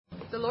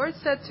The Lord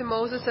said to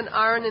Moses and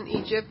Aaron in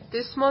Egypt,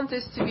 "This month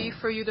is to be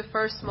for you the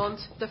first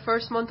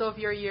month of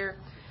your year.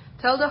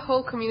 Tell the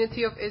whole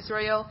community of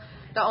Israel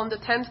that on the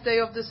 10th day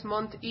of this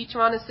month, each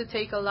man is to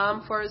take a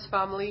lamb for his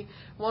family,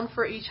 one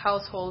for each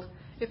household.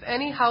 If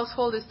any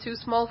household is too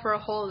small for a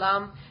whole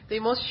lamb, they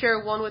must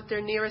share one with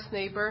their nearest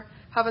neighbor,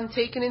 having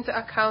taken into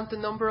account the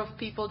number of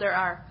people there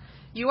are.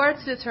 You are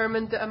to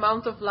determine the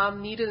amount of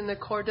lamb needed in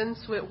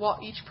accordance with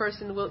what each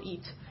person will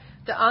eat.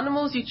 The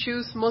animals you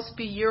choose must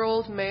be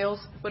year-old males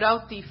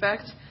without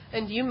defect,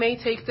 and you may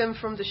take them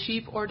from the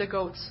sheep or the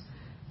goats.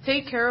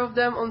 Take care of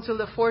them until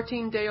the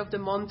 14th day of the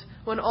month,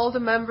 when all the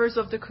members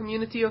of the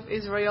community of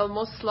Israel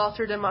must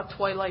slaughter them at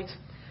twilight.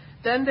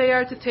 Then they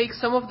are to take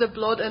some of the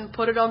blood and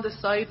put it on the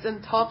sides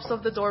and tops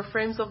of the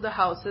doorframes of the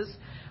houses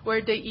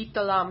where they eat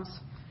the lambs.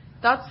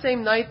 That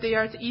same night they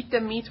are to eat the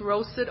meat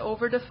roasted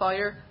over the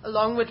fire,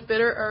 along with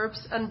bitter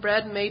herbs and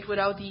bread made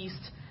without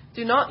yeast.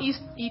 Do not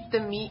eat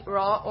the meat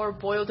raw or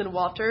boiled in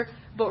water,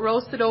 but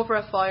roasted over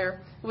a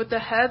fire, with the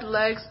head,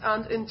 legs,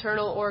 and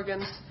internal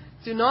organs.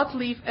 Do not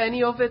leave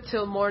any of it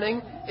till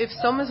morning. If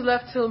some is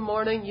left till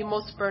morning, you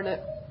must burn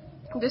it.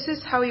 This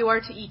is how you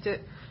are to eat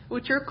it: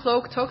 with your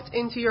cloak tucked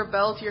into your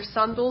belt, your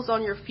sandals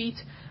on your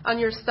feet, and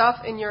your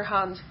staff in your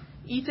hand.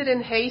 Eat it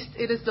in haste,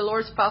 it is the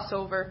Lord's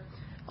Passover.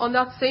 On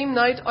that same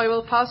night I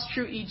will pass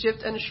through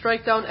Egypt and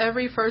strike down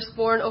every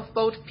firstborn of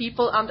both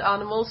people and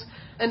animals,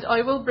 and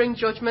I will bring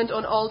judgment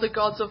on all the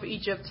gods of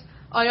Egypt.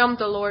 I am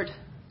the Lord.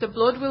 The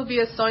blood will be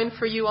a sign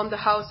for you on the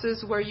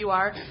houses where you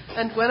are,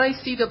 and when I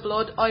see the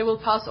blood, I will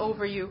pass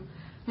over you.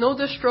 No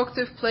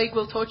destructive plague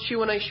will touch you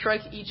when I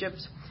strike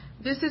Egypt.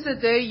 This is a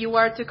day you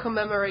are to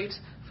commemorate.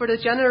 For the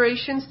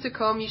generations to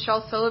come you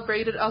shall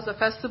celebrate it as a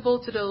festival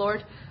to the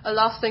Lord, a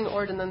lasting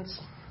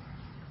ordinance."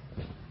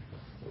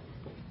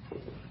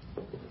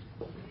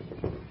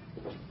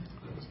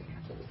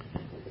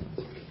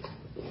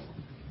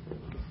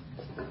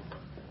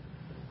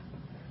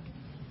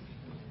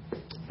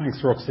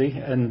 Thanks, Roxy.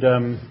 And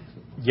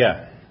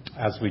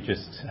as we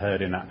just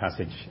heard in that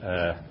passage,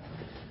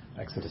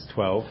 Exodus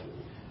 12,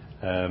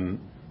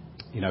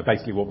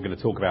 basically what we're going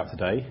to talk about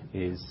today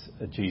is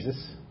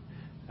Jesus,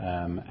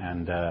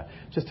 and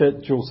just to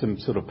draw some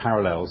sort of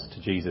parallels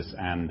to Jesus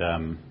and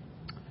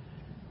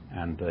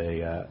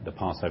the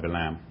Passover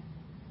lamb.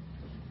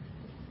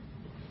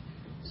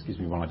 Excuse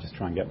me while I just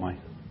try and get my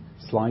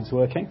slides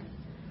working.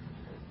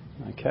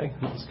 Okay,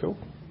 that's cool.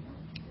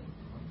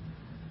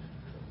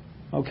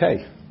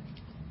 Okay.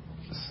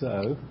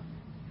 So,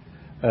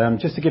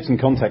 just to give some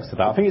context to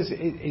that, I think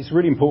it's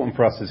really important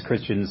for us as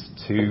Christians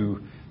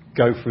to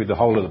go through the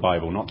whole of the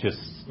Bible, not just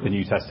the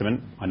New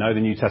Testament. I know the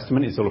New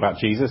Testament is all about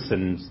Jesus,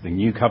 and the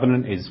New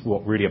Covenant is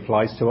what really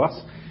applies to us.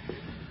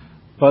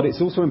 But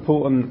it's also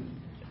important,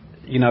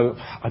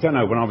 I don't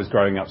know, when I was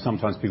growing up,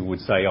 sometimes people would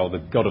say,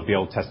 the God of the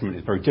Old Testament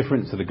is very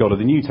different to the God of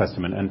the New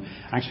Testament. And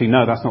actually,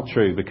 no, that's not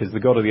true, because the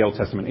God of the Old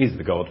Testament is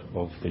the God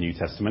of the New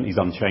Testament. He's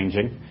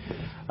unchanging.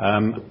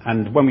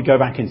 And when we go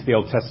back into the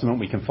Old Testament,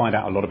 we can find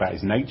out a lot about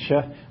his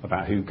nature,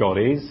 about who God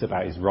is,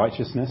 about his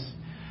righteousness.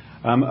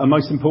 And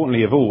most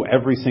importantly of all,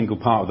 every single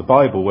part of the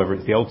Bible, whether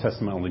it's the Old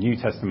Testament or the New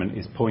Testament,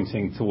 is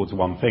pointing towards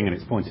one thing, and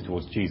it's pointing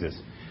towards Jesus.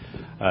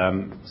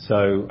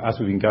 So as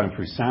we've been going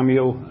through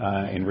Samuel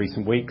in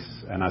recent weeks,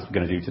 and as we're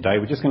going to do today,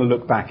 we're just going to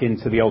look back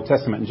into the Old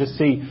Testament and just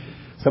see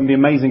some of the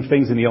amazing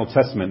things in the Old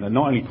Testament that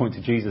not only point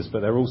to Jesus,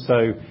 but they're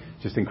also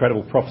just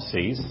incredible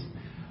prophecies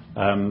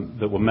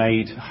that were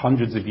made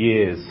hundreds of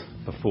years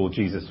before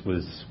Jesus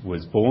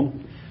was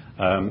born,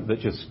 that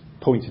just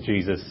point to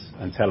Jesus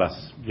and tell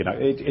us,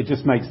 it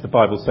just makes the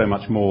Bible so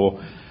much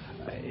more,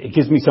 it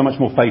gives me so much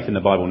more faith in the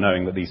Bible,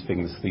 knowing that these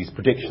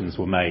predictions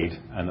were made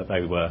and that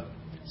they were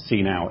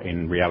seen out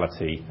in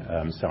reality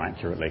so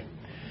accurately.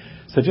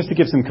 So just to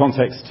give some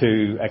context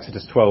to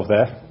Exodus 12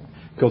 there,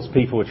 God's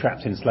people were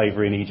trapped in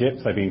slavery in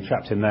Egypt. They've been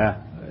trapped in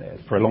there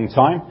for a long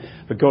time,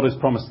 but God has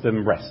promised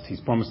them rest.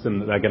 He's promised them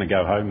that they're going to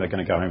go home. They're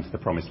going to go home to the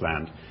promised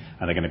land,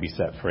 and they're going to be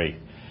set free.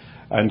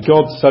 And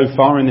God, so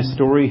far in this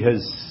story,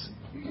 has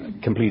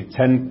completed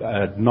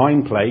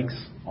 9 plagues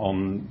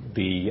on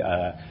the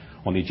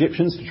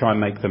Egyptians to try and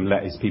make them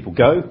let his people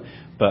go.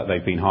 But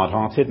they've been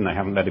hard-hearted and they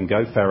haven't let him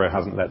go. Pharaoh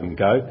hasn't let them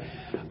go.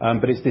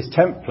 But it's this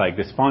 10th plague,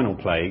 this final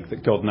plague,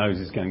 that God knows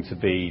is going to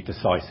be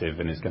decisive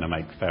and is going to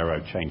make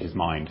Pharaoh change his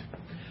mind.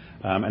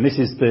 And this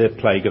is the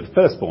plague of the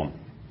firstborn.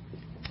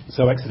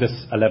 So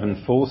Exodus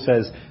 11:4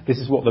 says, "This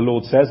is what the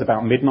Lord says,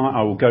 about midnight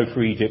I will go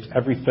through Egypt.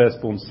 Every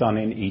firstborn son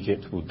in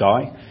Egypt will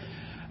die."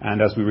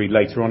 And as we read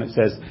later on, it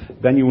says,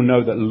 "Then you will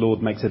know that the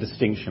Lord makes a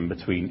distinction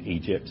between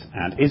Egypt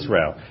and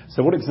Israel."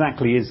 So what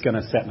exactly is going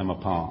to set them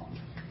apart?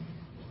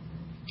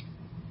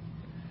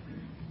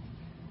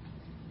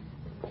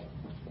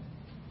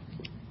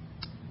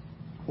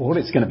 What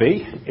it's going to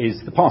be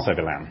is the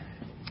Passover lamb.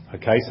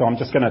 Okay, so I'm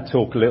just going to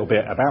talk a little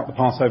bit about the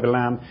Passover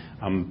lamb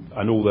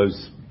and all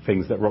those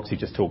things that Roxy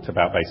just talked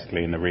about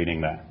basically in the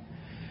reading there.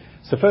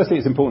 So firstly,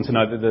 it's important to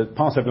know that the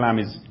Passover lamb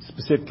is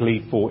specifically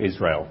for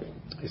Israel.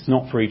 It's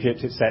not for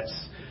Egypt. It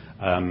sets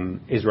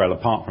Israel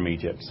apart from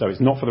Egypt. So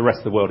it's not for the rest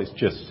of the world. It's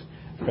just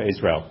for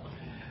Israel.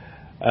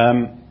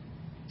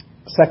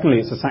 Secondly,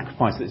 it's a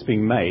sacrifice that's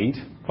being made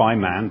by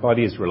man, by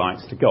the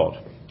Israelites to God.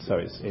 So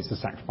it's a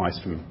sacrifice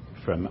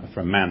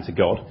from man to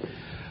God.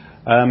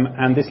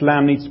 And this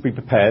lamb needs to be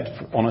prepared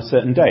on a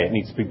certain day. It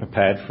needs to be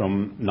prepared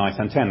from night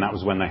and 10. That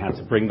was when they had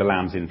to bring the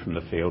lambs in from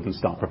the field and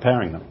start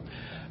preparing them.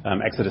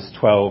 Exodus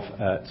 12,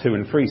 2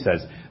 and 3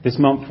 says, "This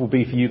month will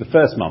be for you the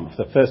first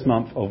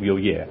month of your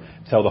year.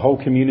 Tell the whole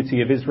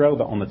community of Israel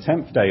that on the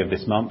 10th day of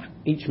this month,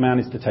 each man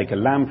is to take a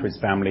lamb for his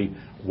family,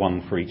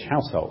 one for each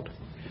household."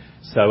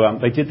 So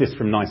they did this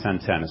from night and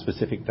 10, a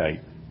specific date.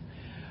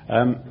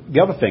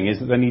 The other thing is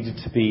that they needed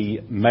to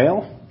be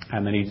male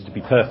and they needed to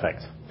be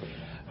perfect.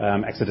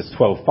 Exodus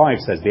 12:5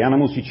 says, "The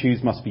animals you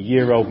choose must be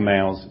year-old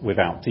males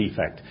without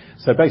defect."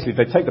 So basically,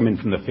 they'd take them in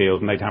from the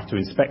field and they'd have to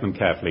inspect them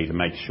carefully to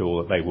make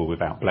sure that they were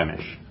without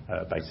blemish,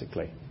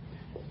 basically.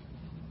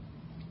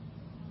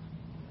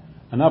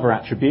 Another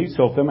attribute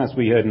of them, as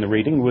we heard in the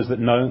reading, was that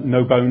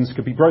no bones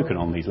could be broken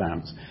on these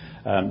lambs.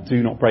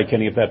 Do not break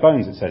any of their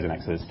bones, it says in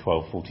Exodus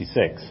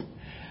 12:46.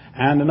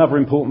 And another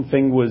important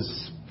thing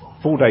was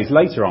 4 days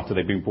later after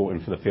they'd been brought in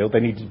for the field, they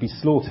needed to be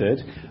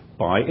slaughtered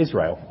by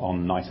Israel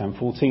on night and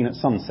 14 at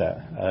sunset.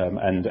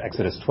 And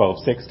Exodus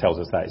 12:6 tells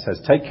us that. It says,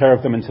 "Take care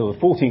of them until the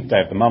 14th day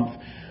of the month,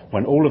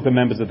 when all of the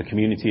members of the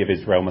community of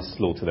Israel must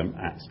slaughter them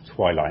at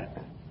twilight."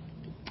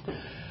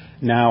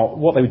 Now,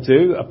 what they would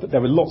do,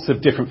 there were lots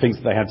of different things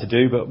that they had to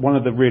do, but one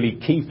of the really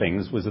key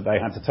things was that they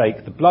had to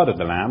take the blood of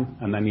the lamb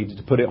and they needed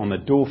to put it on the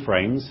door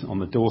frames, on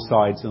the door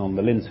sides and on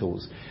the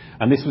lintels.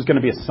 And this was going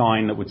to be a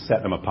sign that would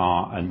set them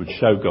apart and would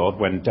show God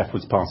when death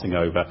was passing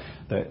over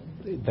that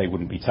they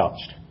wouldn't be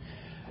touched.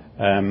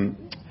 As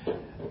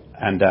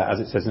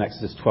it says in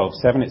Exodus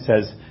 12:7, it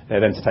says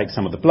they're then to take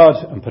some of the blood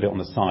and put it on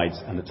the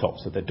sides and the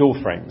tops of their door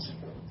frames.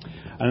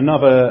 And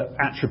another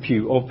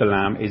attribute of the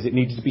lamb is it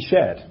needed to be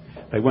shared.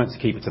 They weren't to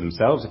keep it to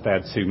themselves. If they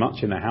had too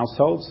much in their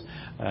households,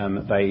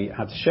 they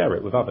had to share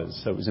it with others.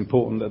 So it was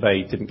important that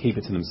they didn't keep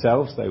it to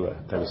themselves. They were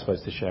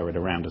supposed to share it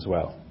around as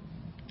well.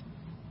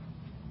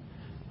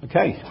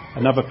 Okay,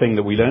 another thing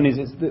that we learn is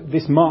that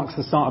this marks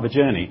the start of a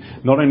journey.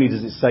 Not only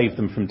does it save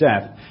them from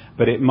death,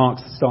 but it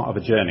marks the start of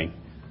a journey.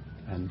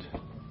 And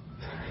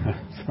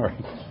sorry,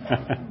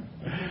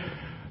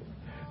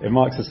 it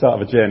marks the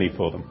start of a journey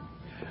for them.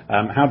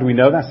 How do we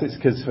know that? It's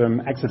because from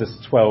Exodus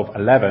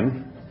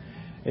 12:11.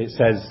 It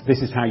says,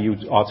 "This is how you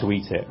are to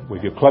eat it,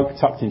 with your cloak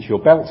tucked into your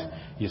belt,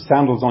 your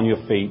sandals on your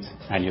feet,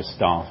 and your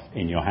staff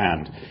in your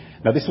hand."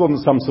 Now, this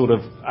wasn't some sort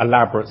of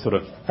elaborate sort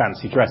of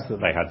fancy dress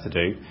that they had to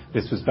do.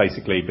 This was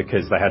basically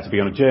because they had to be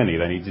on a journey.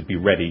 They needed to be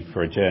ready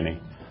for a journey.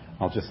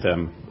 I'll just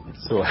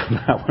sort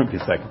that out. Won't be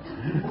a second.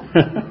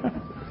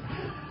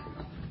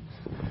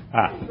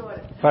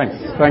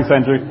 Thanks,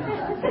 Andrew.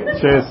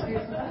 Cheers.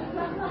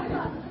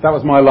 That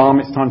was my alarm.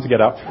 It's time to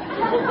get up.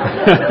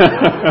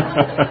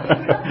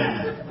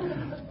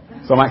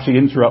 So I'm actually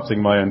interrupting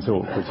my own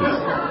talk, which is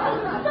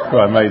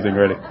quite amazing,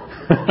 really.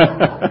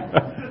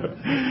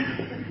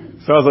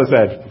 So as I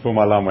said, before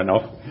my alarm went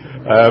off,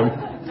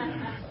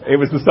 it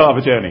was the start of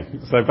a journey.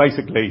 So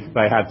basically,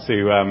 they had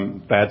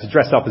to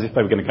dress up as if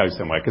they were going to go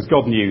somewhere, because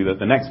God knew that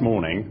the next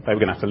morning they were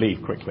going to have to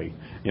leave quickly.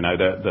 You know,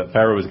 that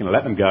Pharaoh was going to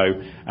let them go,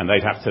 and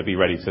they'd have to be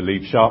ready to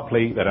leave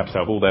sharply. They'd have to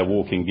have all their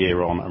walking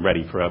gear on and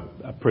ready for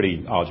a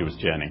pretty arduous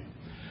journey.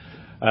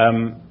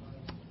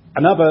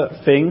 Another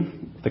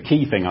thing, the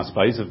key thing, I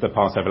suppose, of the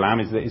Passover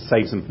lamb is that it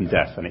saves them from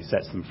death and it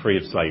sets them free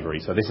of slavery.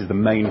 So this is the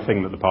main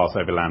thing that the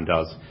Passover lamb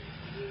does.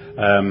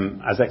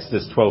 As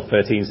Exodus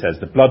 12:13 says,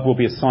 "The blood will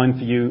be a sign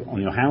for you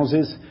on your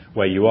houses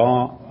where you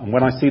are, and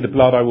when I see the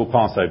blood I will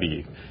pass over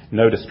you.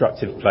 No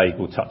destructive plague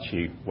will touch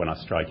you when I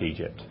strike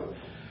Egypt."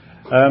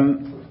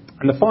 And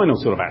the final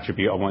sort of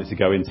attribute I wanted to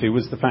go into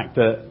was the fact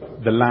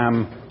that the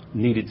lamb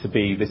needed to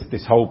be,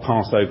 this whole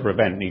Passover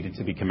event needed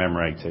to be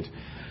commemorated.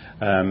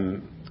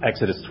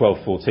 Exodus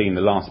 12:14,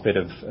 the last bit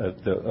of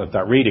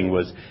that reading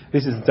was,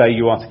 "This is the day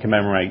you are to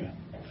commemorate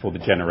for the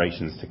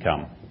generations to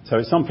come." So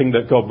it's something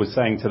that God was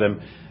saying to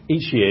them,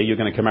 each year you're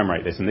going to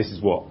commemorate this, and this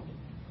is what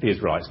the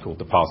Israelites called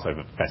the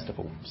Passover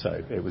festival.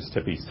 So it was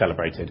to be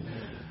celebrated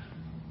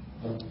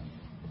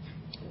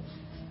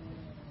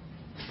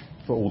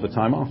for all the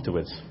time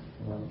afterwards.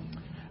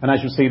 And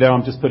as you'll see there,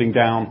 I'm just putting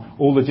down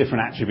all the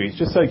different attributes,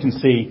 just so you can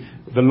see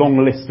the long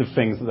list of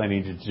things that they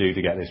needed to do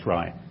to get this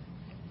right.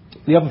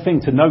 The other thing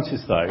to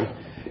notice, though,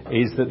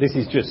 is that this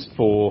is just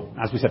for,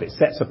 as we said, it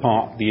sets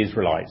apart the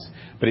Israelites,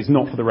 but it's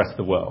not for the rest of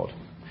the world.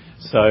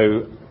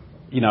 So,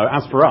 you know,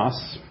 as for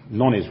us,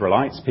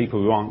 non-Israelites,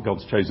 people who aren't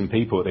God's chosen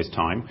people at this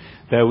time,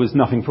 there was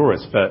nothing for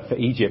us. For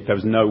Egypt, there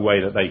was no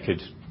way that they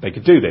could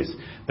do this.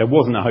 There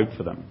wasn't a hope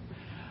for them.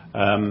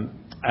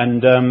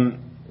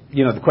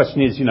 You know, the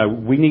question is, you know,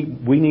 we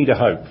need a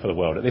hope for the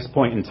world. At this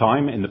point in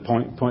time, in the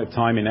point of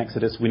time in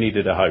Exodus, we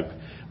needed a hope.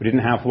 We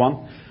didn't have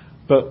one.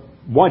 But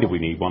why did we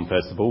need one,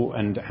 first of all,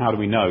 and how do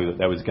we know that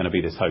there was going to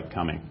be this hope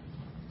coming?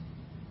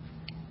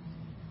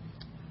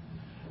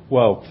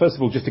 Well, first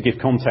of all, just to give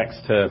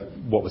context to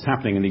what was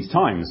happening in these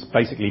times,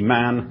 basically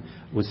man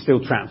was still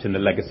trapped in the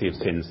legacy of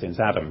sin since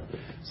Adam.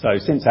 So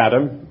since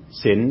Adam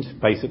sinned,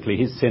 basically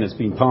his sin has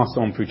been passed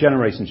on through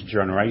generation to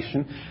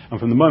generation. And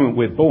from the moment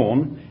we're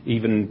born,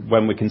 even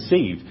when we're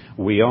conceived,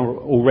 we are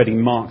already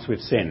marked with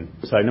sin.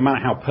 So no matter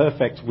how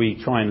perfect we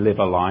try and live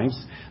our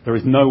lives, there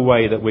is no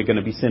way that we're going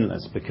to be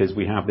sinless because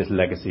we have this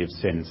legacy of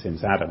sin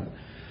since Adam.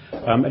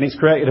 And it's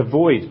created a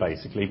void,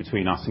 basically,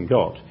 between us and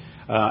God.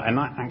 And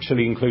that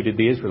actually included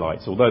the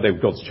Israelites. Although they were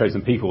God's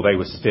chosen people, they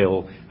were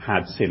still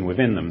had sin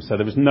within them. So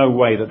there was no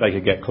way that they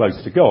could get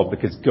close to God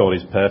because God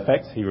is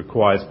perfect. He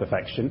requires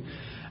perfection.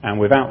 And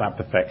without that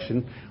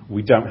perfection,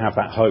 we don't have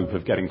that hope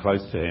of getting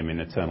close to him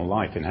in eternal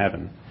life in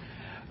heaven.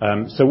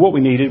 So what we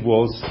needed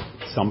was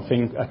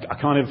something, a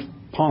kind of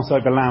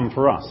Passover lamb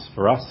for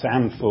us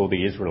and for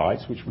the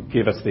Israelites, which would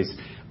give us this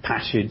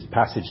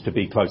passage to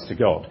be close to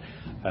God.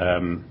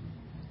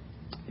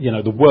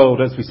 The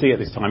world, as we see at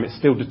this time, it's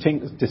still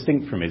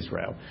distinct from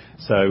Israel.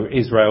 So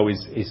Israel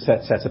is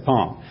set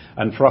apart.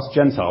 And for us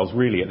Gentiles,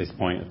 really, at this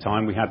point of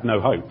time, we had no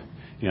hope.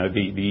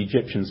 The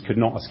Egyptians could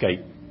not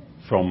escape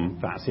from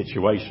that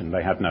situation.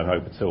 They had no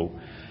hope at all.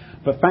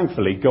 But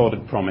thankfully, God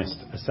had promised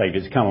a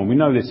Saviour to come. And we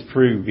know this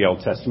through the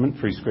Old Testament,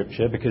 through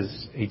Scripture,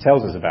 because he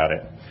tells us about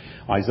it.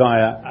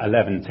 Isaiah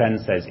 11:10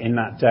 says, "In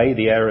that day,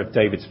 the heir of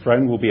David's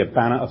throne will be a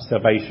banner of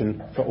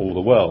salvation for all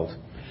the world."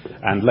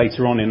 And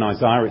later on in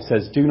Isaiah it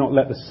says, "Do not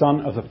let the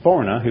son of the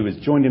foreigner who has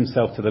joined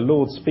himself to the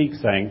Lord speak,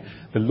 saying,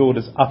 'The Lord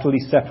has utterly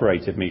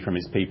separated me from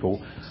his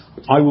people.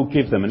 I will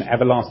give them an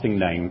everlasting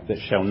name that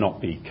shall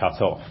not be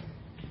cut off.'"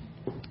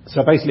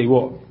 So basically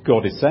what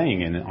God is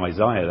saying in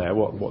Isaiah there,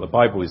 what the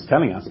Bible is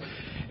telling us,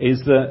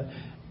 is that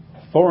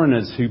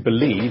foreigners who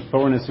believe,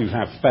 foreigners who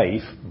have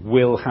faith,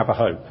 will have a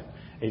hope.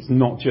 It's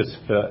not just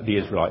for the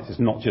Israelites. It's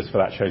not just for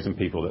that chosen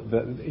people.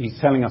 That he's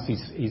telling us,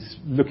 he's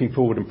looking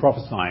forward and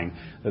prophesying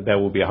that there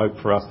will be a hope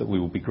for us, that we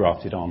will be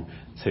grafted on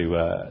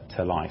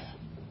to life.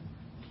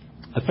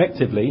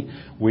 Effectively,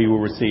 we will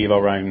receive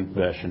our own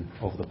version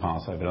of the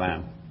Passover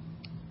lamb.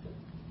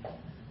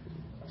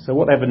 So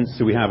what evidence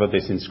do we have of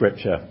this in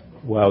Scripture?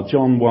 Well,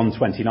 John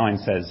 1:29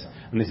 says,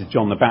 and this is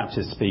John the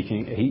Baptist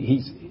speaking,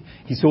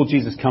 he saw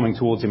Jesus coming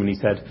towards him and he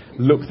said,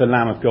 "Look, the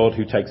Lamb of God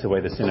who takes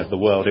away the sin of the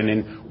world." And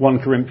in 1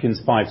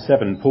 Corinthians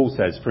 5:7, Paul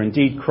says, "For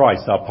indeed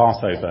Christ, our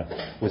Passover,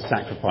 was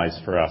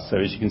sacrificed for us." So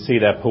as you can see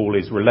there, Paul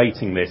is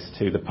relating this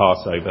to the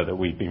Passover that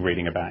we've been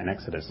reading about in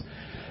Exodus.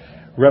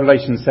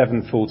 Revelation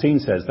 7:14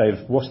 says,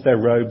 "They've washed their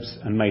robes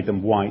and made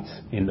them white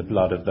in the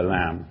blood of the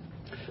Lamb."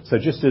 So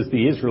just as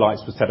the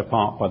Israelites were set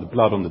apart by the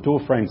blood on the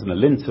doorframes and the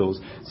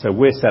lintels, so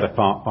we're set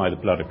apart by the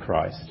blood of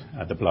Christ,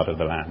 the blood of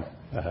the Lamb.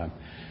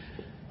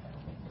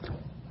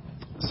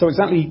 So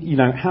exactly,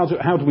 how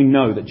do we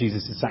know that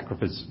Jesus'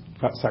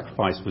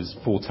 sacrifice was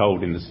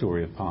foretold in the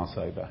story of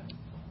Passover?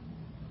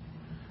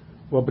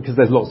 Well, because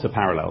there's lots of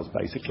parallels,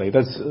 basically.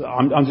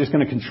 I'm just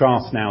going to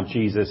contrast now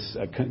Jesus,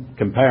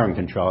 compare and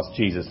contrast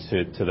Jesus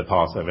to the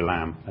Passover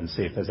lamb and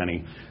see if there's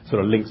any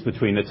sort of links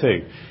between the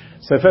two.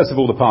 So first of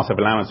all, the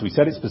Passover lamb, as we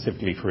said, is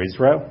specifically for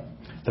Israel.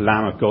 The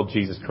Lamb of God,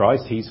 Jesus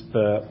Christ, he's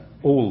for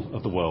all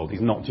of the world. He's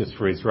not just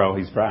for Israel,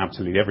 he's for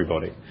absolutely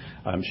everybody,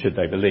 should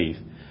they believe.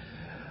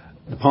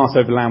 The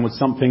Passover lamb was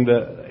something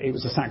it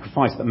was a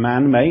sacrifice that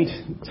man made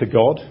to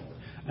God,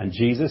 and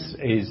Jesus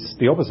is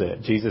the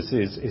opposite. Jesus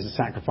is a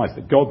sacrifice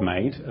that God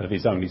made of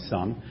his only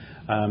Son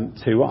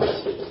to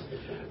us.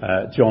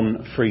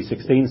 John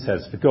 3:16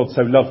 says, "For God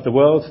so loved the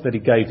world that he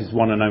gave his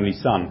one and only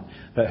Son,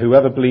 that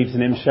whoever believes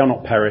in him shall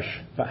not perish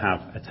but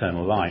have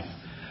eternal life."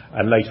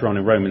 And later on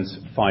in Romans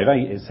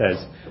 5:8 it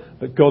says,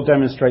 "But God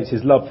demonstrates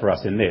his love for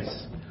us in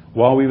this: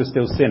 while we were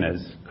still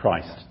sinners,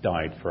 Christ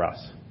died for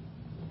us."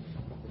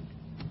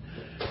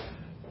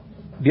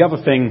 The other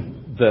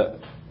thing that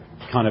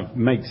kind of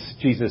makes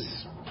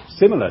Jesus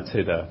similar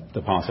to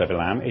the Passover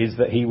lamb is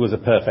that he was a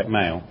perfect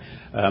male.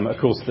 Of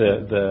course,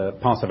 the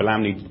Passover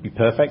lamb needed to be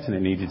perfect and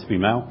it needed to be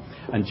male.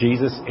 And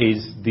Jesus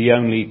is the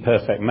only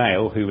perfect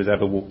male who has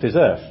ever walked this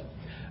earth.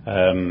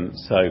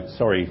 So,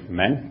 sorry,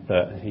 men,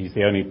 but he's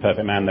the only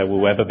perfect man there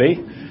will ever be.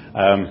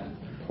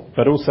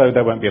 But also,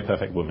 there won't be a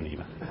perfect woman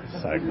either.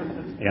 So,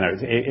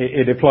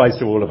 it applies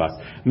to all of us.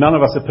 None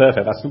of us are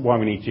perfect. That's why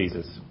we need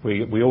Jesus.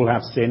 We all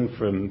have sin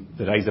from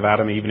the days of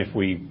Adam. Even if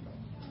we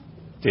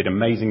did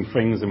amazing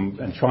things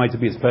and tried to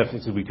be as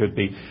perfect as we could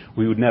be,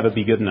 we would never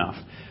be good enough.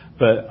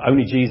 But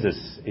only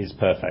Jesus is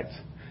perfect.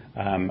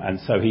 And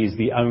so he's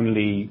the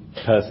only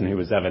person who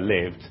has ever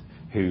lived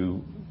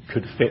who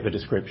could fit the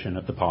description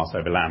of the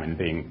Passover lamb in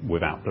being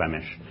without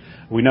blemish.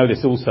 We know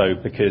this also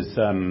because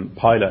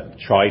Pilate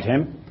tried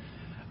him.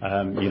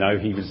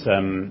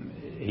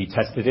 He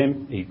tested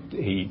him.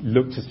 He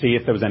looked to see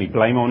if there was any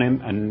blame on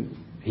him, and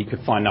he could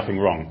find nothing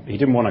wrong. He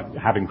didn't want to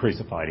have him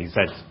crucified. He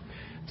said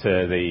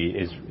to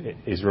the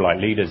Israelite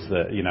leaders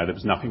that there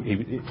was nothing.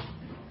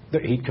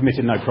 He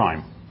committed no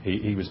crime.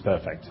 He was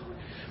perfect.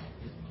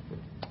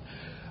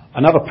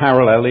 Another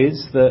parallel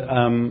is that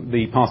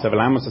the Passover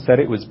lamb, as I said,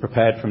 it was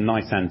prepared from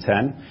Nisan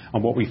 10.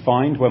 And what we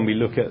find when we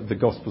look at the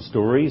gospel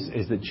stories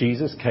is that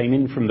Jesus came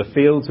in from the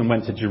fields and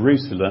went to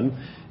Jerusalem,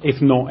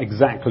 if not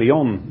exactly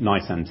on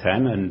Nisan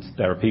 10. And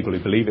there are people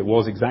who believe it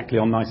was exactly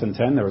on Nisan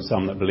 10. There are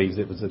some that believe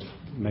it was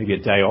maybe a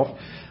day off.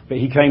 But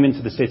he came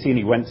into the city and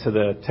he went to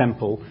the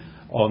temple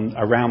on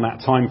around that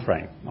time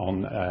frame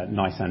on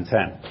Nisan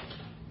 10.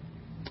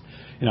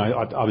 You know,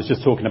 I was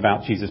just talking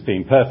about Jesus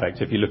being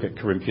perfect. If you look at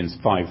Corinthians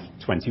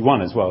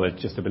 5:21 as well,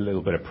 there's just a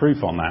little bit of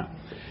proof on that.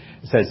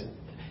 It says,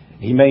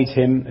 he made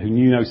him who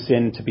knew no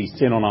sin to be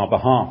sin on our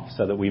behalf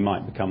so that we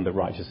might become the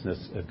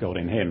righteousness of God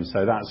in him.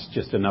 So that's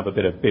just another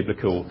bit of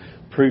biblical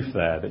proof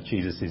there that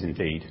Jesus is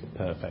indeed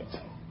perfect.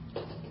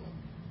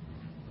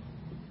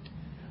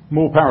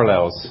 More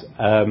parallels.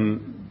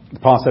 The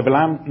Passover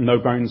lamb, no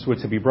bones were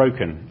to be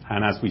broken.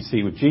 And as we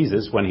see with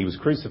Jesus, when he was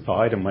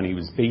crucified and when he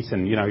was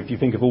beaten, you know, if you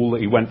think of all that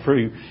he went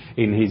through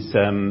in his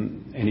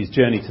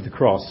journey to the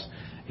cross,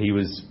 he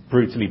was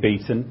brutally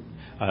beaten.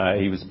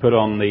 He was put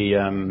on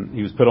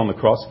the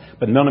cross,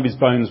 but none of his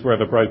bones were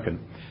ever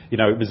broken. You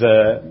know, it was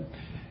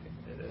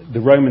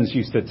the Romans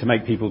used to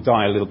make people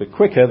die a little bit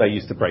quicker. They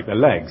used to break their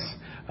legs,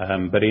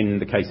 but in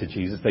the case of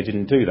Jesus, they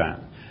didn't do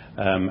that.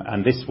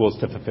 And this was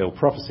to fulfill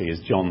prophecy, as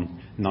John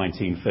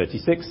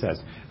 19:36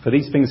 says. For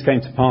these things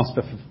came to pass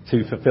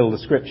to fulfill the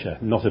scripture.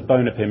 Not a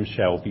bone of him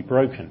shall be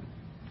broken.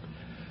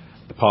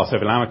 The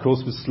Passover lamb, of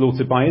course, was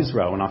slaughtered by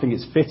Israel. And I think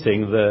it's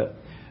fitting that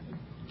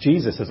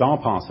Jesus, as our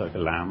Passover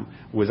lamb,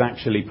 was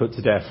actually put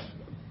to death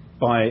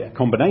by a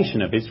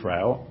combination of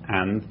Israel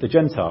and the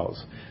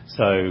Gentiles.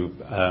 So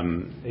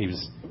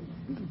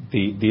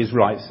the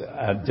Israelites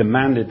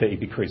demanded that he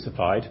be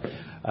crucified.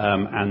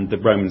 And the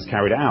Romans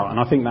carried it out. And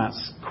I think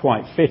that's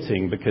quite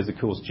fitting because, of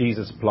course,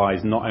 Jesus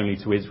applies not only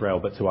to Israel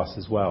but to us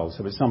as well.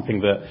 So it's something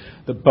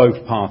that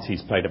both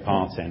parties played a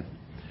part in.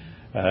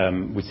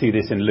 We see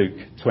this in Luke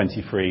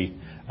 23,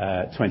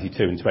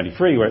 22 and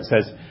 23, where it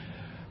says,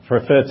 for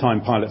a third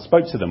time Pilate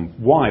spoke to them.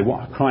 Why?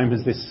 What crime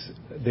has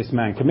this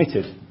man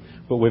committed?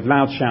 But with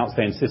loud shouts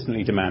they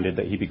insistently demanded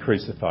that he be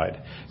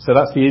crucified. So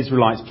that's the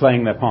Israelites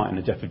playing their part in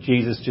the death of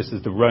Jesus, just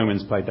as the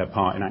Romans played their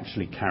part in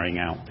actually carrying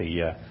out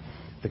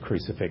the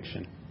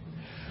crucifixion.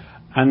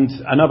 And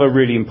another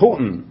really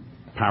important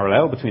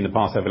parallel between the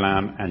Passover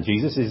lamb and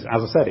Jesus is,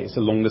 as I said, it's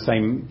along the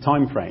same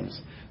time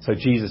frames. So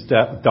Jesus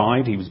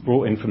died. He was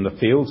brought in from the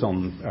fields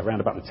on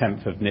around about the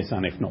 10th of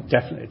Nisan, if not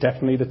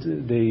definitely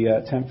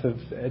the 10th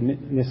of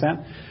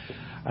Nisan.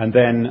 And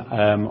then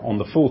on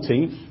the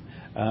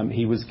 14th,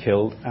 he was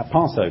killed at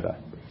Passover.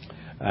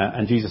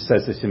 And Jesus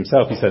says this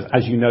himself. He says,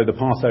 as you know, the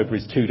Passover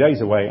is 2 days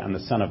away and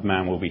the Son of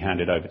Man will be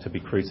handed over to be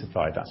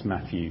crucified. That's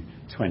Matthew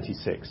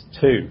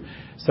 26:2.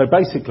 So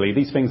basically,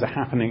 these things are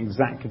happening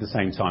exactly the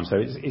same time. So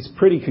it's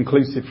pretty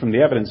conclusive from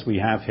the evidence we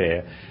have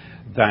here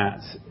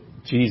that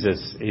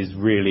Jesus is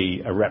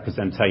really a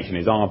representation,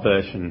 is our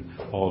version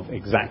of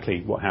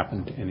exactly what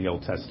happened in the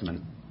Old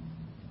Testament.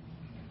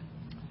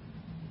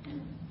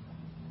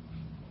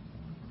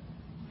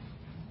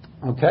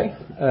 Okay,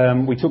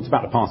 we talked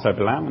about the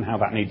Passover lamb and how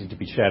that needed to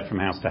be shared from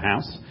house to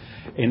house.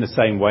 In the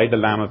same way, the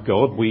Lamb of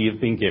God, we have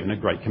been given a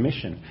great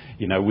commission.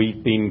 You know,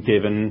 we've been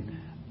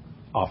given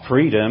our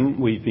freedom.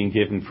 We've been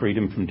given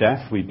freedom from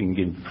death. We've been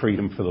given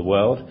freedom for the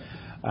world.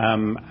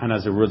 And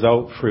as a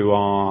result, through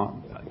our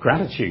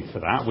gratitude for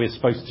that, we're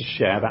supposed to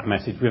share that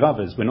message with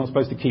others. We're not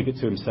supposed to keep it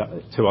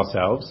to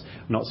ourselves.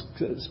 We're not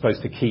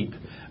supposed to keep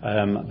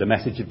the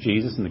message of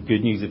Jesus and the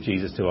good news of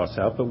Jesus to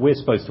ourselves, but we're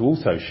supposed to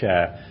also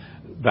share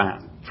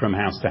that from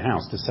house to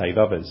house to save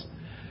others.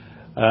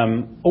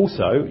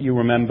 Also, you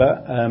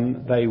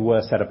remember, they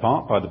were set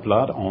apart by the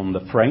blood on the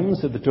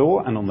frames of the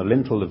door and on the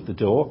lintel of the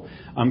door.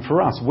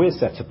 For us, we're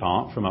set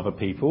apart from other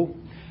people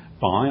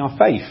by our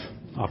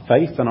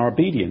faith and our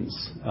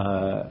obedience,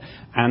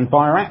 and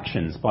by our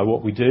actions, by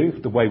what we do,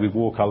 the way we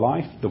walk our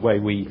life, the way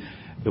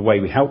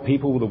we help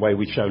people, the way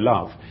we show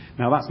love.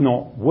 Now, that's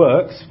not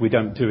works. We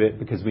don't do it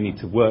because we need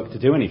to work to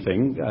do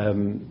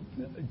anything.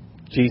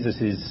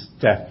 Jesus'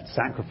 death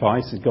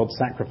sacrifice, God's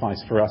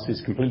sacrifice for us, is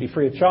completely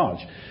free of charge.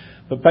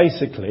 But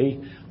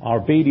basically, our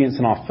obedience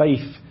and our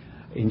faith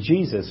in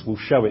Jesus will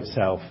show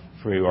itself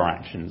through our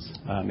actions.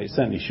 It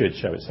certainly should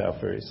show itself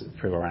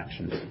through our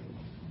actions.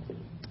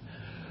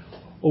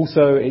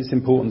 Also, it's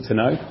important to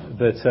know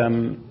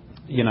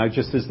that,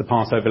 just as the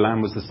Passover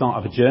lamb was the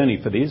start of a journey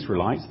for the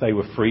Israelites, they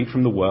were freed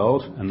from the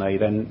world and they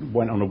then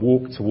went on a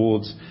walk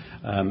towards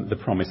the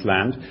promised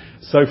land.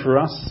 So for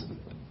us,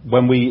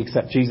 when we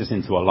accept Jesus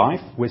into our life,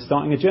 we're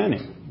starting a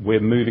journey. We're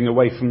moving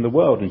away from the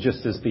world. And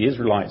just as the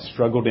Israelites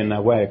struggled in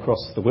their way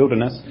across the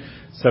wilderness,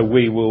 so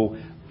we will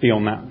be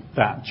on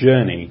that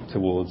journey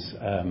towards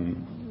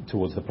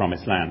the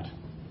promised land.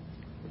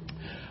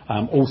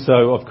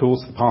 Also, of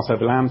course, the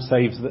Passover lamb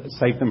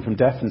saved them from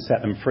death and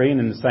set them free.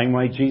 And in the same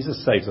way,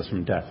 Jesus saves us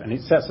from death. And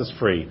it sets us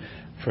free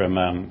from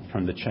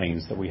the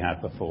chains that we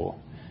had before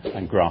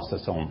and grafts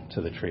us on to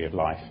the tree of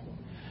life.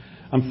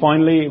 And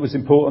finally, it was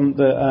important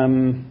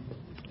that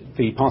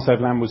the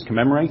Passover lamb was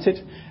commemorated,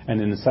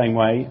 and in the same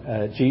way,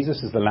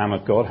 Jesus as the Lamb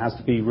of God has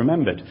to be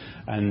remembered.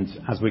 And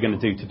as we're going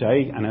to do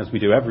today, and as we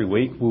do every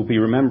week, we'll be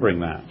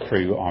remembering that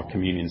through our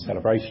communion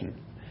celebration.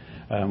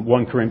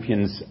 1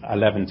 Corinthians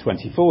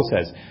 11:24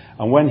 says,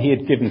 "And when he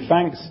had given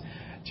thanks,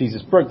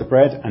 Jesus broke the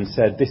bread and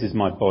said, 'This is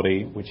my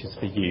body, which is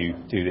for you.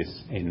 Do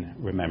this in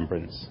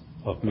remembrance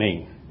of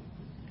me.'"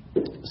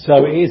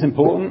 So it is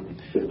important,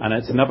 and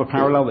it's another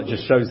parallel that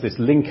just shows this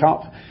link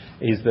up,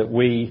 is that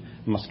we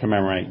must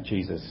commemorate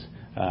Jesus.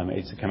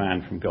 It's a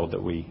command from God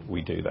that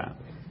we do that.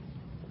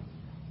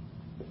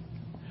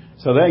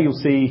 So there you'll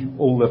see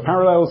all the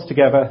parallels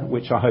together,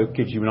 which I hope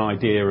gives you an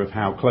idea of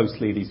how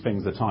closely these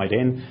things are tied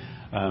in.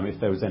 If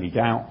there was any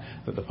doubt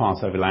that the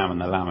Passover lamb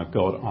and the Lamb of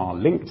God are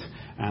linked,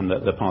 and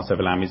that the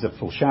Passover lamb is a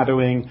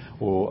foreshadowing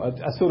or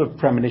a sort of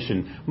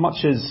premonition,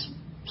 much as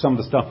some of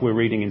the stuff we're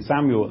reading in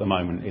Samuel at the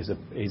moment is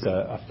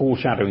a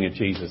foreshadowing of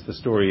Jesus. The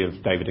story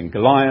of David and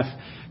Goliath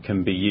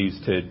can be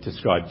used to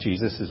describe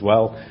Jesus as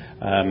well.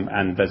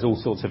 And there's all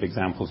sorts of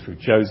examples through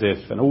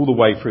Joseph and all the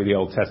way through the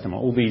Old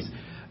Testament, all these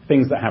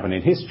things that happen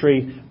in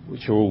history,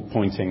 which are all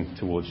pointing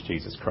towards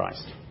Jesus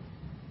Christ.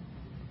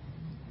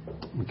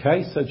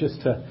 Okay, so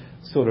just to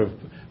sort of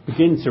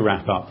begin to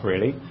wrap up,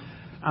 really.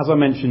 As I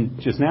mentioned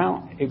just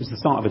now, it was the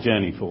start of a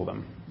journey for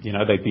them. You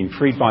know, they've been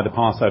freed by the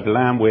Passover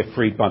lamb, we're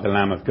freed by the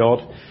Lamb of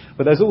God.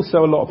 But there's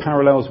also a lot of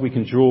parallels we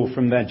can draw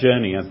from their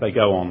journey as they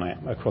go on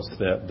across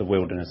the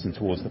wilderness and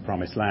towards the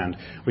promised land,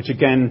 which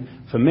again,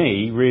 for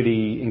me,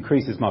 really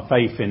increases my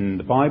faith in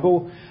the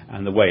Bible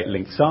and the way it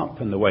links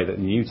up and the way that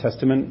the New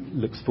Testament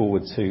looks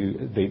forward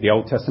to, the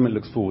Old Testament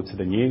looks forward to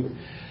the New.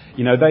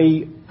 You know,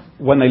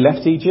 when they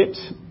left Egypt,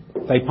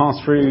 they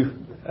passed through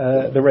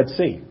the Red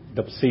Sea.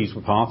 The seas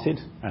were parted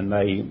and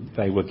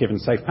they were given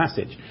safe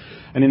passage.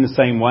 And in the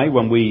same way,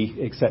 when we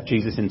accept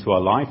Jesus into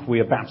our life, we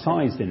are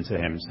baptized into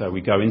him. So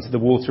we go into the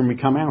water and we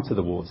come out of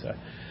the water.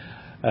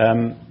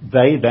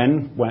 They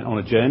then went on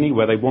a journey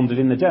where they wandered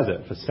in the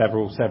desert for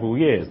several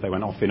years. They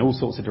went off in all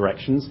sorts of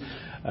directions,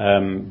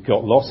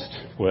 got lost,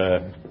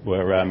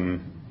 were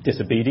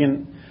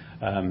disobedient,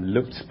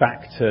 looked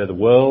back to the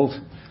world,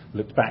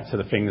 looked back to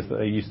the things that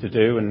they used to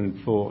do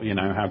and thought, you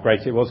know, how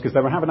great it was because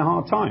they were having a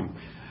hard time.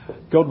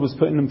 God was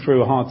putting them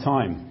through a hard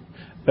time.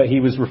 But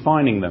he was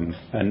refining them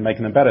and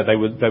making them better. They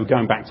were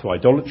going back to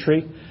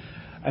idolatry.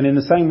 And in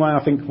the same way,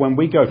 I think when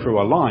we go through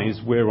our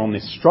lives, we're on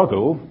this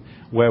struggle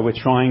where we're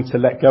trying to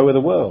let go of the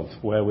world,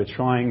 where we're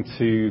trying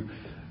to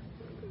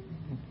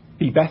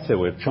be better,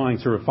 we're trying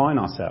to refine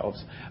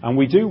ourselves. And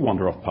we do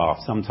wander off path.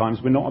 Sometimes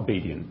we're not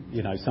obedient.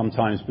 You know,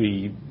 sometimes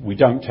we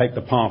don't take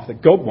the path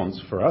that God wants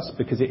for us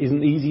because it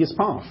isn't the easiest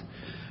path.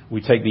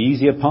 We take the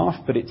easier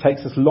path, but it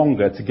takes us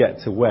longer to get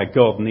to where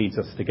God needs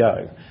us to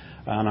go.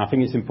 And I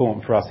think it's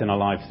important for us in our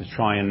lives to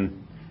try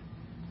and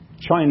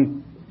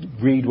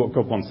read what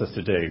God wants us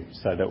to do,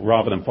 so that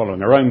rather than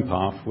following our own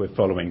path, we're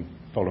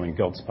following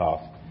God's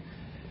path.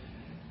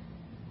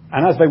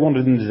 And as they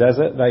wandered in the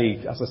desert,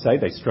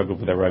 they struggled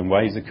with their own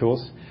ways, of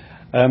course,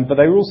 but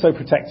they were also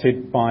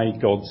protected by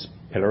God's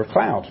pillar of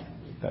cloud.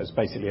 That was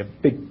basically a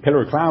big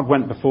pillar of cloud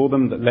went before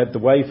them that led the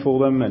way for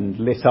them and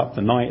lit up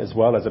the night as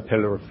well as a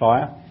pillar of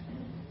fire.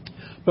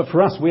 But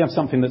for us, we have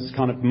something that's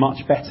kind of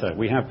much better.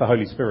 We have the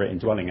Holy Spirit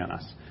indwelling in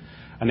us.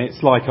 And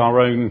it's like our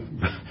own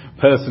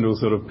personal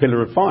sort of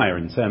pillar of fire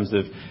in terms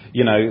of,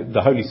 you know, the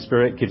Holy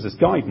Spirit gives us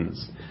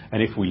guidance.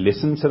 And if we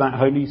listen to that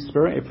Holy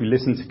Spirit, if we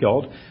listen to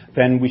God,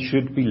 then we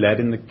should be led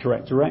in the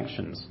correct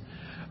directions.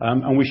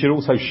 And we should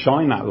also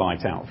shine that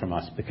light out from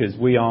us because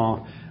we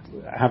are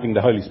having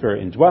the Holy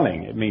Spirit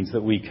indwelling. It means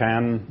that we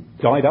can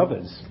guide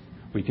others.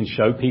 We can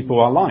show people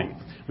our light.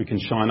 We can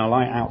shine our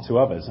light out to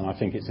others, and I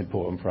think it's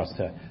important for us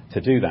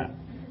to do that.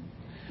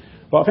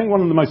 But I think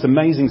one of the most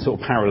amazing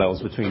sort of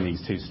parallels between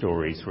these two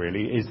stories,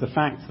 really, is the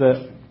fact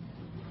that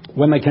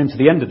when they came to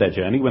the end of their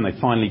journey, when they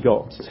finally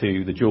got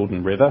to the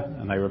Jordan River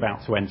and they were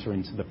about to enter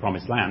into the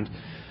Promised Land,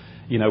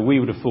 you know, we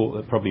would have thought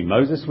that probably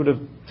Moses would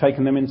have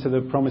taken them into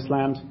the Promised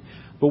Land.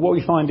 But what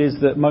we find is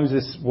that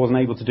Moses wasn't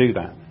able to do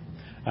that,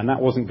 and that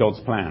wasn't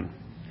God's plan.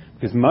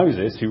 Because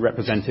Moses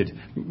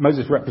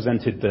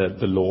represented the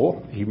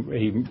law. He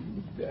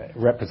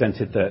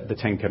represented the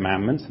Ten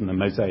Commandments and the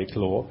Mosaic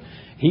Law.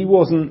 He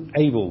wasn't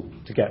able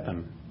to get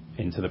them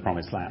into the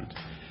Promised Land.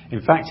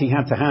 In fact, he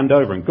had to hand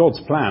over, and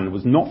God's plan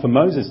was not for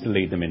Moses to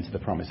lead them into the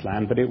Promised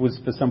Land, but it was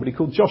for somebody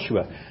called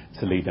Joshua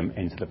to lead them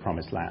into the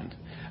Promised Land.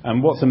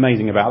 And what's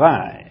amazing about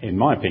that, in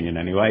my opinion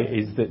anyway,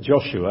 is that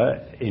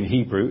Joshua in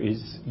Hebrew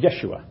is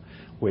Yeshua,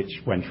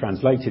 which when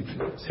translated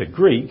to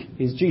Greek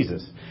is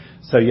Jesus.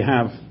 So you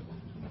have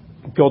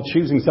God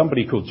choosing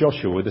somebody called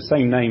Joshua with the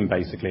same name,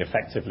 basically,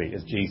 effectively,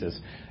 as Jesus,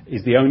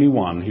 is the only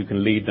one who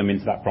can lead them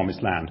into that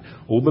promised land.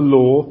 All the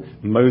law,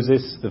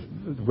 Moses, the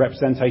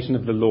representation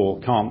of the law,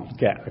 can't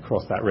get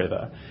across that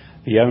river.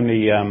 The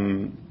only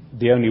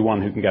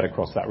one who can get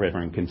across that river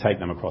and can take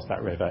them across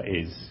that river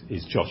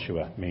is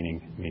Joshua,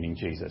 meaning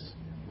Jesus.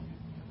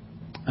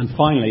 And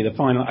finally,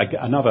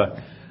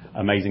 another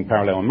amazing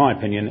parallel, in my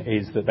opinion,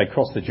 is that they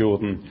crossed the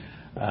Jordan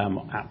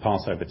at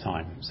Passover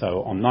time.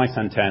 So on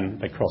Nisan 10,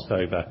 they crossed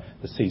over,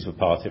 the seas were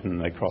parted, and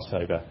they crossed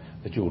over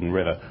the Jordan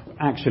River.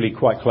 Actually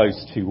quite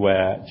close to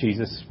where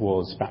Jesus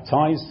was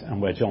baptized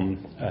and where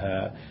John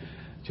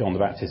the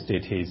Baptist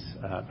did his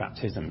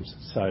baptisms.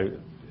 So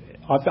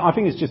I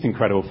think it's just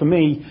incredible. For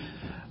me,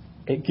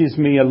 it gives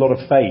me a lot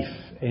of faith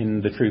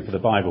in the truth of the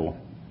Bible.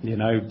 You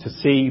know, to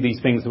see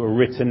these things that were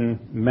written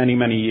many,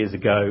 many years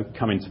ago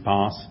coming to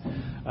pass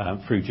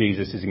through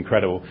Jesus is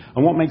incredible.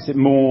 And what makes it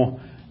more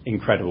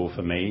incredible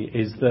for me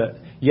is that,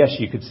 yes,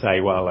 you could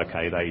say, well,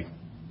 okay,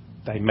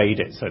 they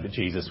made it so that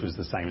Jesus was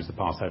the same as the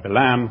Passover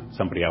lamb.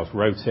 Somebody else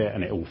wrote it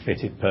and it all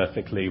fitted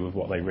perfectly with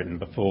what they'd written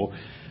before.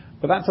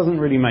 But that doesn't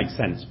really make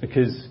sense,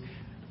 because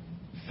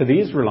for the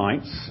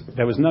Israelites,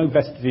 there was no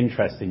vested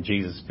interest in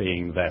Jesus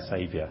being their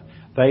saviour.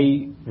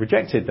 They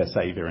rejected their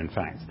saviour, in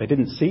fact. They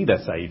didn't see their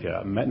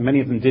saviour.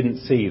 Many of them didn't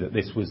see that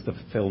this was the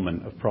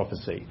fulfilment of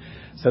prophecy.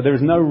 So there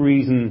is no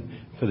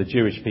reason for the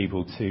Jewish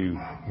people to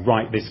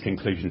write this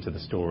conclusion to the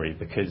story,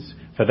 because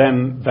for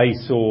them, they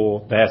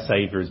saw their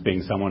saviour as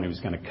being someone who was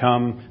going to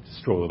come,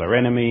 destroy all their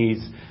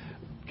enemies,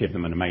 give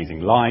them an amazing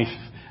life,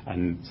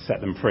 and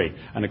set them free.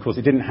 And of course,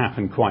 it didn't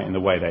happen quite in the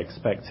way they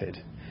expected.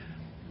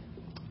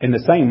 In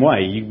the same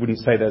way, you wouldn't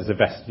say there's a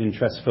vested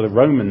interest for the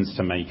Romans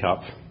to make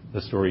up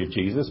the story of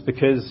Jesus,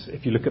 because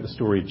if you look at the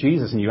story of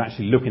Jesus and you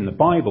actually look in the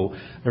Bible,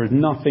 there is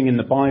nothing in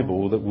the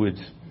Bible that would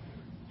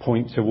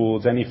point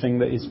towards anything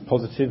that is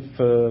positive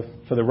for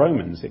the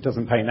Romans. It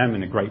doesn't paint them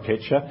in a great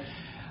picture.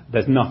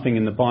 There's nothing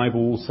in the Bible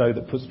also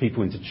that puts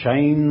people into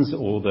chains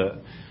or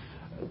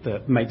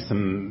that makes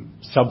them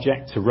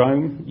subject to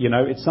Rome. You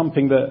know, it's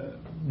something that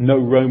no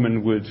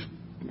Roman would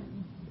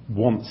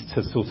want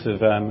to sort of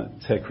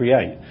to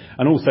create.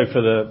 And also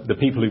for the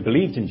people who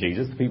believed in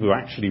Jesus, the people who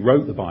actually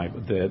wrote the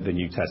Bible, the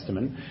New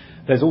Testament,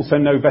 there's also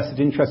no vested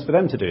interest for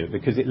them to do it,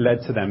 because it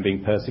led to them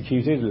being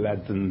persecuted, it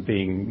led to them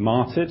being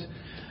martyred,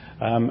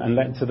 and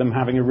led to them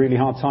having a really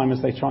hard time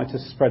as they tried to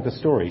spread the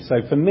story.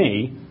 So for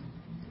me,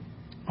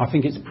 I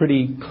think it's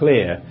pretty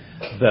clear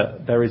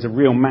that there is a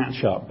real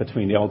match-up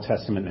between the Old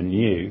Testament and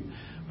New,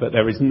 but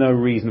there is no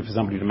reason for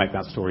somebody to make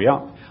that story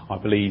up. I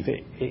believe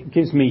it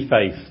gives me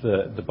faith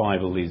that the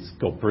Bible is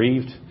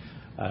God-breathed,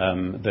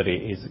 that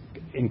it is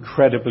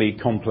incredibly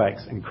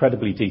complex,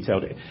 incredibly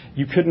detailed.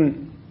 You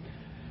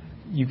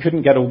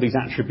couldn't get all these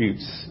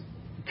attributes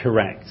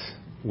correct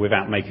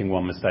without making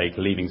one mistake,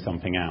 leaving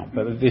something out.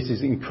 But this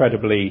is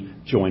incredibly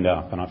joined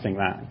up, and I think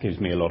that gives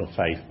me a lot of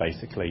faith,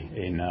 basically,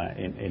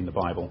 in the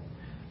Bible,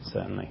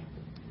 certainly.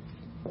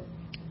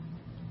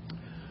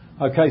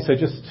 Okay, so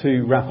just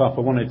to wrap up,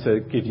 I wanted to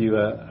give you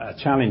a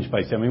challenge,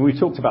 basically. I mean, we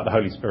talked about the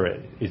Holy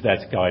Spirit is there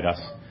to guide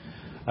us.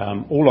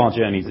 All our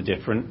journeys are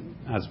different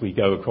as we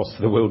go across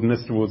the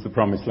wilderness towards the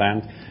Promised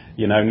Land.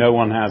 You know, no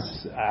one has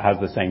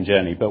the same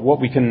journey. But what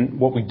we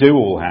do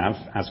all have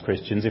as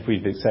Christians, if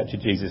we've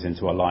accepted Jesus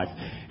into our life,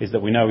 is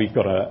that we know we've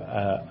got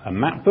a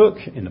map book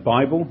in the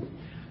Bible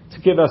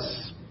to give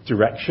us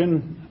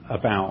direction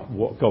about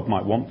what God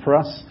might want for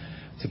us,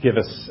 to give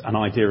us an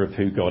idea of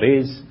who God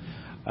is,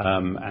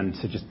 and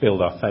to just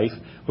build our faith.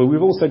 But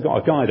we've also got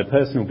a guide, a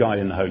personal guide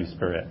in the Holy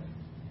Spirit.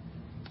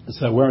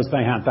 So whereas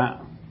they had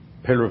that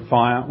pillar of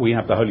fire, we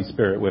have the Holy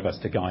Spirit with us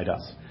to guide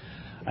us.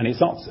 And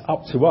it's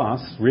up to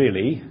us,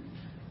 really,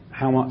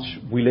 how much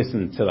we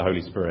listen to the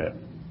Holy Spirit,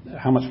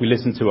 how much we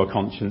listen to our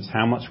conscience,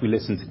 how much we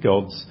listen to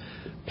God's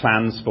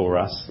plans for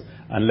us,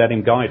 and let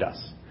Him guide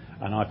us.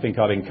 And I think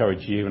I'd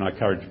encourage you, and I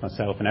encourage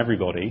myself and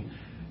everybody,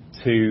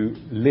 to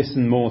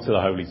listen more to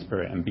the Holy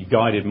Spirit and be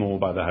guided more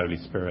by the Holy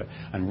Spirit,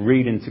 and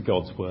read into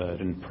God's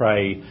Word and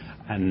pray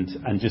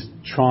and just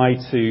try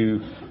to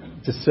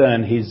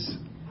discern His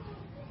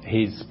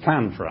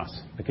plan for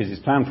us, because His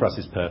plan for us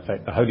is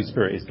perfect. The Holy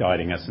Spirit is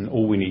guiding us, and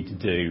all we need to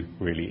do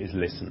really is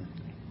listen.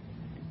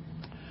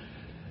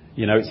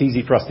 You know, it's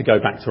easy for us to go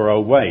back to our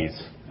old ways.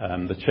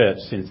 The church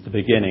since the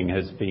beginning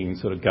has been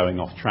sort of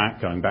going off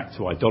track, going back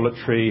to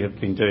idolatry, have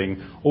been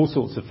doing all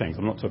sorts of things.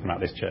 I'm not talking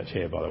about this church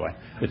here, by the way.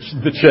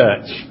 The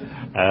church,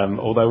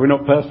 although we're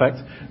not perfect,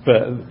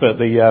 but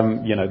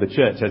the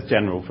church as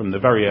general, from the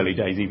very early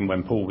days, even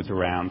when Paul was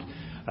around,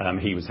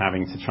 he was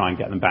having to try and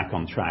get them back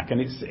on track. And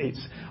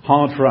it's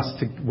hard for us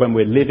to, when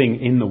we're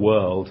living in the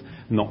world,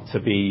 not to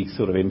be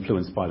sort of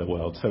influenced by the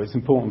world. So it's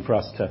important for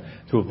us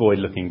to avoid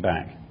looking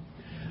back.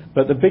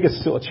 But the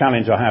biggest sort of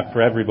challenge I have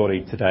for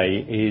everybody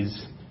today is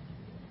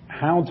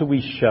how do we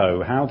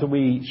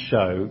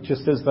show,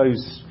 just as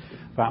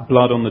that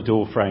blood on the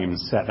door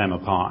frames set them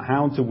apart,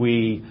 how do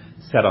we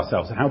set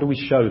ourselves, how do we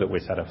show that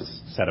we're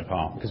set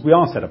apart? Because we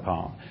are set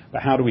apart,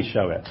 but how do we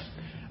show it?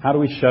 How do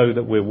we show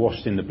that we're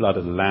washed in the blood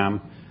of the Lamb?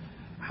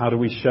 How do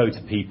we show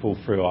to people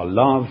through our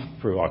love,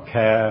 through our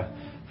care,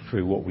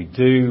 through what we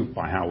do,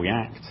 by how we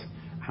act,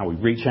 how we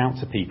reach out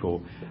to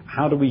people?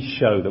 How do we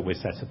show that we're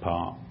set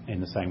apart in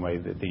the same way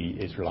that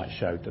the Israelites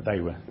showed that they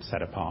were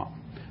set apart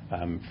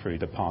through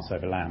the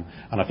Passover lamb?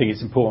 And I think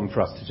it's important for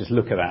us to just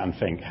look at that and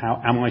think,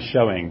 how am I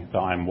showing that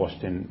I'm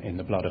washed in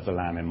the blood of the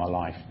Lamb in my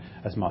life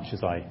as much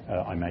as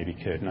I maybe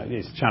could? And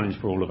it's a challenge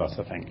for all of us,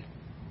 I think.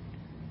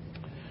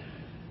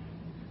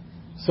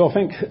 So I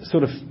think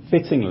sort of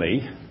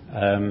fittingly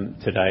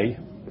today,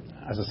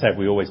 as I said,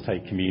 we always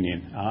take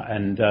communion.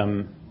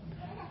 And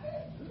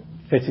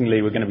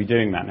fittingly, we're going to be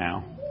doing that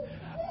now.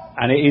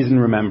 And it is in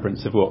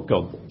remembrance of what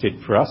God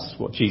did for us,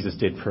 what Jesus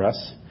did for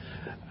us.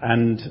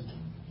 And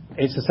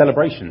it's a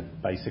celebration,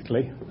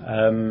 basically.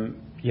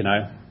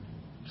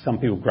 Some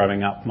people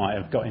growing up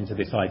might have got into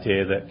this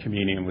idea that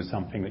communion was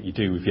something that you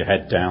do with your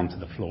head down to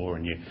the floor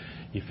and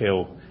you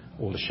feel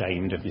all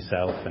ashamed of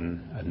yourself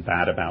and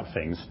bad about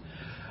things.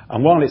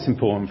 And while it's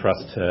important for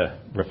us to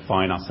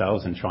refine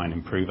ourselves and try and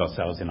improve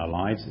ourselves in our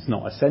lives, it's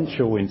not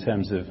essential in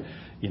terms of,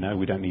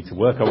 we don't need to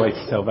work our way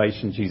to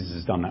salvation. Jesus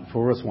has done that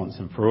for us once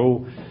and for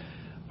all.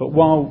 But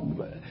while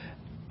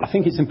I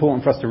think it's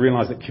important for us to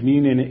realise that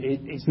communion,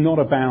 it's not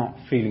about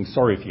feeling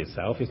sorry for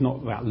yourself. It's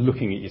not about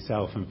looking at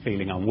yourself and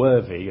feeling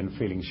unworthy and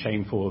feeling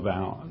shameful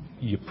about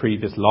your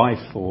previous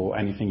life or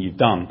anything you've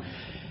done.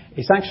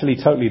 It's actually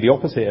totally the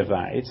opposite of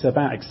that. It's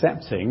about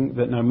accepting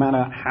that no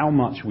matter how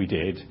much we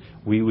did,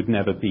 we would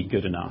never be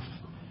good enough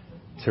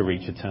to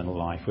reach eternal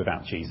life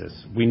without Jesus.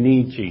 We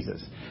need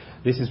Jesus.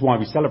 This is why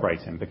we celebrate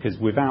him, because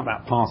without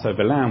that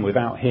Passover lamb,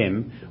 without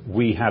him,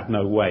 we had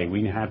no way,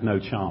 we had no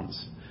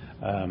chance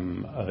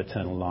of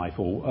eternal life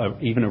or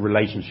even a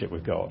relationship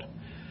with God.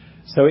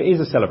 So it is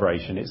a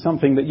celebration. It's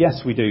something that,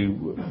 yes, we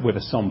do with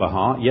a somber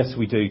heart. Yes,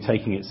 we do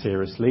taking it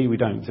seriously. We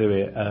don't do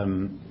it,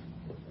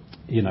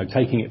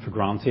 taking it for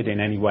granted in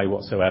any way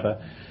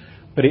whatsoever.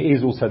 But it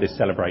is also this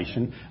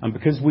celebration. And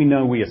because we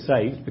know we are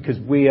saved, because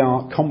we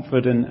are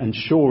confident and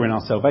sure in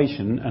our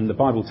salvation, and the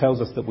Bible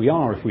tells us that we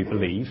are if we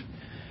believe,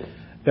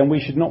 then we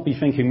should not be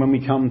thinking when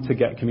we come to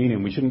get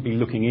communion, we shouldn't be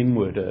looking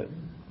inward at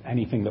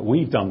anything that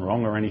we've done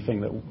wrong or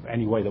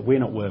any way that we're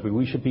not worthy.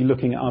 We should be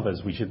looking at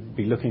others. We should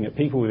be looking at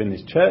people within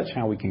this church,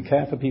 how we can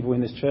care for people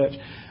in this church,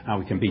 how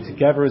we can be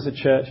together as a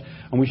church.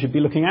 And we should be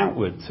looking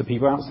outward to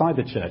people outside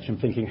the church and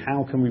thinking,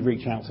 how can we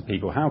reach out to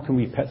people? How can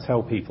we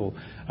tell people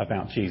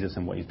about Jesus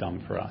and what he's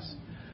done for us?